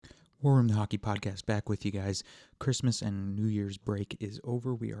War Room, the Hockey Podcast, back with you guys. Christmas and New Year's break is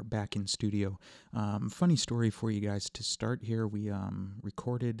over. We are back in studio. Funny story for you guys to start here. We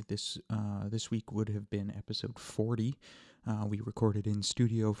recorded this week would have been episode 40. We recorded in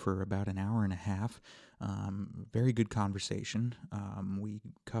studio for about an hour and a half. Very good conversation. We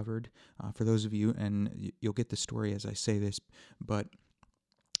covered, for those of you, and you'll get the story as I say this, but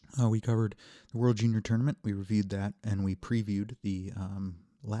we covered the World Junior Tournament. We reviewed that, and we previewed the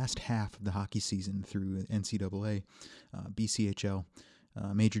last half of the hockey season through NCAA, BCHL,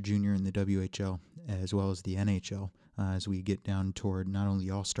 Major Junior, and the WHL, as well as the NHL, as we get down toward not only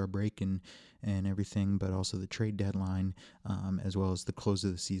the All-Star break and everything, but also the trade deadline, as well as the close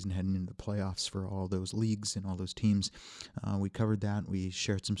of the season heading into the playoffs for all those leagues and all those teams. We covered that. We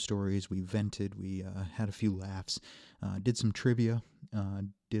shared some stories. We vented. We had a few laughs. Did some trivia.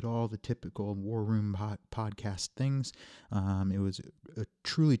 Did all the typical War Room podcast things. It was a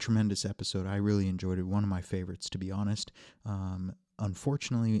truly tremendous episode. I really enjoyed it. One of my favorites, to be honest.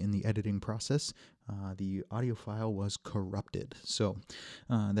 Unfortunately, in the editing process, the audio file was corrupted. So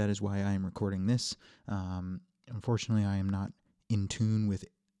that is why I am recording this. Unfortunately, I am not in tune with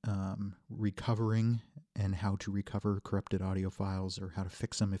recovering and how to recover corrupted audio files or how to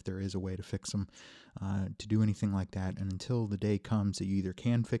fix them if there is a way to fix them, to do anything like that. And until the day comes that you either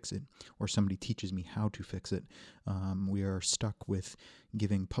can fix it or somebody teaches me how to fix it, we are stuck with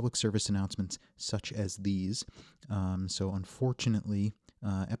giving public service announcements such as these. So unfortunately,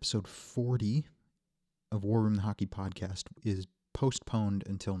 episode 40 of War Room the Hockey Podcast is postponed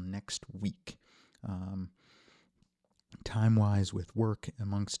until next week. Time-wise, with work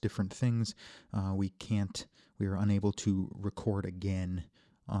amongst different things, we are unable to record again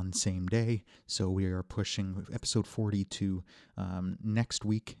on the same day, so we are pushing episode 40 to next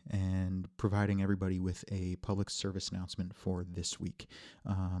week and providing everybody with a public service announcement for this week.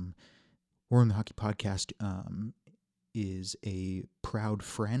 War Room the Hockey Podcast is a proud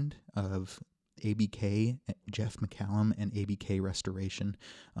friend of ABK, Jeff McCallum, and ABK Restoration.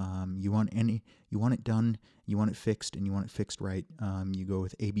 You want it done, you want it fixed, and you want it fixed right, you go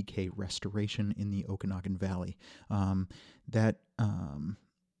with ABK Restoration in the Okanagan Valley. That's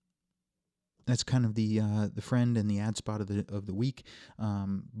kind of the friend and the ad spot of the week.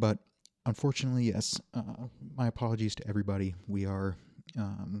 But unfortunately, yes, my apologies to everybody. We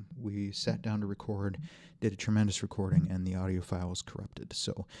sat down to record, did a tremendous recording, and the audio file was corrupted.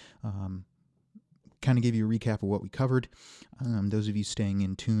 So, kind of give you a recap of what we covered. Those of you staying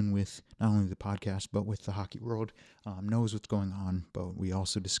in tune with not only the podcast, but with the hockey world, knows what's going on. But we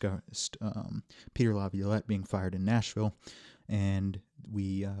also discussed Peter Laviolette being fired in Nashville, and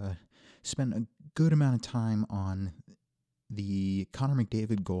we spent a good amount of time on the Connor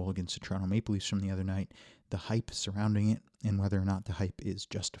McDavid goal against the Toronto Maple Leafs from the other night, the hype surrounding it, and whether or not the hype is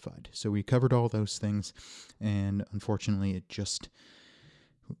justified. So we covered all those things, and unfortunately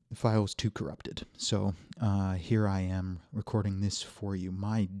the file was too corrupted. So here I am recording this for you.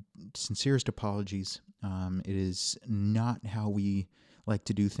 My sincerest apologies. It is not how we like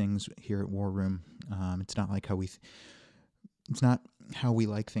to do things here at War Room. It's not how we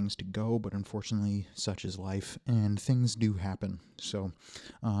like things to go, but unfortunately, such is life, and things do happen. So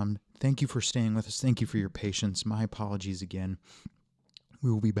thank you for staying with us. Thank you for your patience. My apologies again.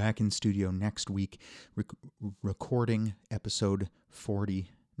 We will be back in studio next week, recording episode 40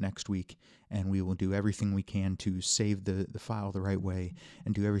 next week, and we will do everything we can to save the file the right way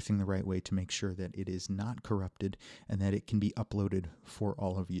and do everything the right way to make sure that it is not corrupted and that it can be uploaded for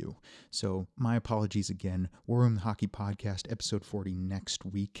all of you. So my apologies again. War Room the Hockey Podcast, episode 40 next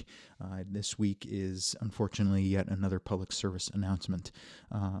week. This week is unfortunately yet another public service announcement.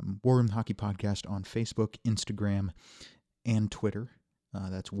 War Room the Hockey Podcast on Facebook, Instagram, and Twitter.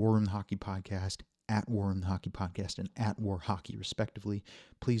 That's War Room the Hockey Podcast, at War Room the Hockey Podcast, and at War Hockey, respectively.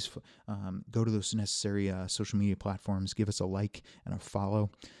 Please go to those necessary social media platforms. Give us a like and a follow.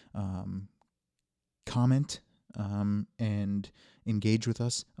 Comment and engage with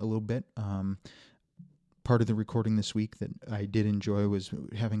us a little bit. Part of the recording this week that I did enjoy was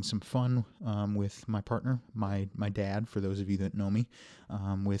having some fun with my partner, my dad, for those of you that know me,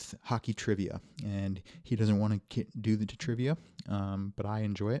 with hockey trivia. And he doesn't want to do the trivia, but I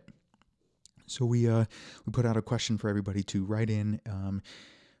enjoy it. So we put out a question for everybody to write in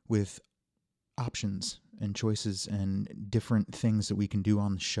with options and choices and different things that we can do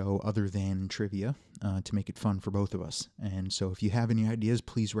on the show other than trivia to make it fun for both of us. And so if you have any ideas,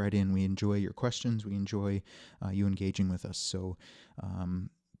 please write in. We enjoy your questions. We enjoy you engaging with us. So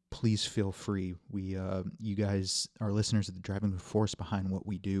please feel free. You guys are listeners of the driving force behind what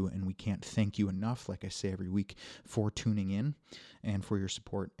we do, and we can't thank you enough, like I say every week, for tuning in and for your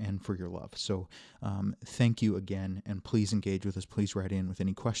support and for your love. So thank you again, and please engage with us. Please write in with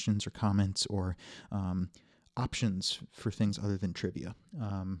any questions or comments or options for things other than trivia.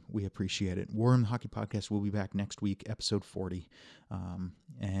 We appreciate it. War Room the Hockey Podcast will be back next week, episode 40.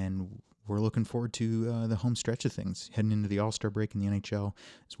 And we're looking forward to the home stretch of things, heading into the All-Star break in the NHL,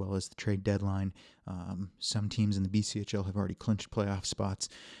 as well as the trade deadline. Some teams in the BCHL have already clinched playoff spots.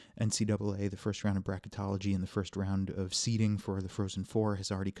 NCAA, the first round of bracketology and the first round of seeding for the Frozen Four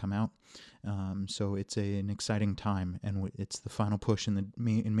has already come out. So it's an exciting time, and it's the final push in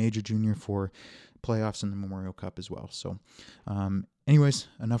Major Junior for playoffs in the Memorial Cup as well. So anyways,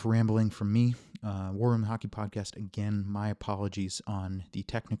 enough rambling from me. War Room Hockey Podcast, again, my apologies on the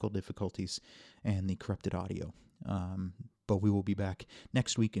technical difficulties and the corrupted audio. But we will be back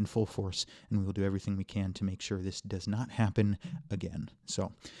next week in full force, and we will do everything we can to make sure this does not happen again.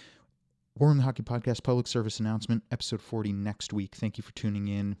 So, War Room the Hockey Podcast public service announcement, episode 40 next week. Thank you for tuning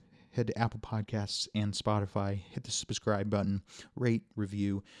in. Head to Apple Podcasts and Spotify. Hit the subscribe button. Rate,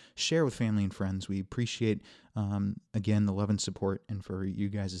 review, share with family and friends. We appreciate, again, the love and support, and for you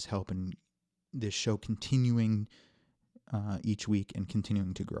guys' help in this show continuing each week and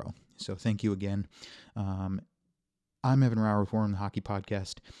continuing to grow. So thank you again. I'm Evan Rauer with War Room the Hockey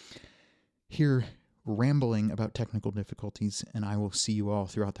Podcast, here rambling about technical difficulties, and I will see you all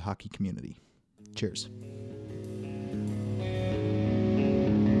throughout the hockey community. Cheers.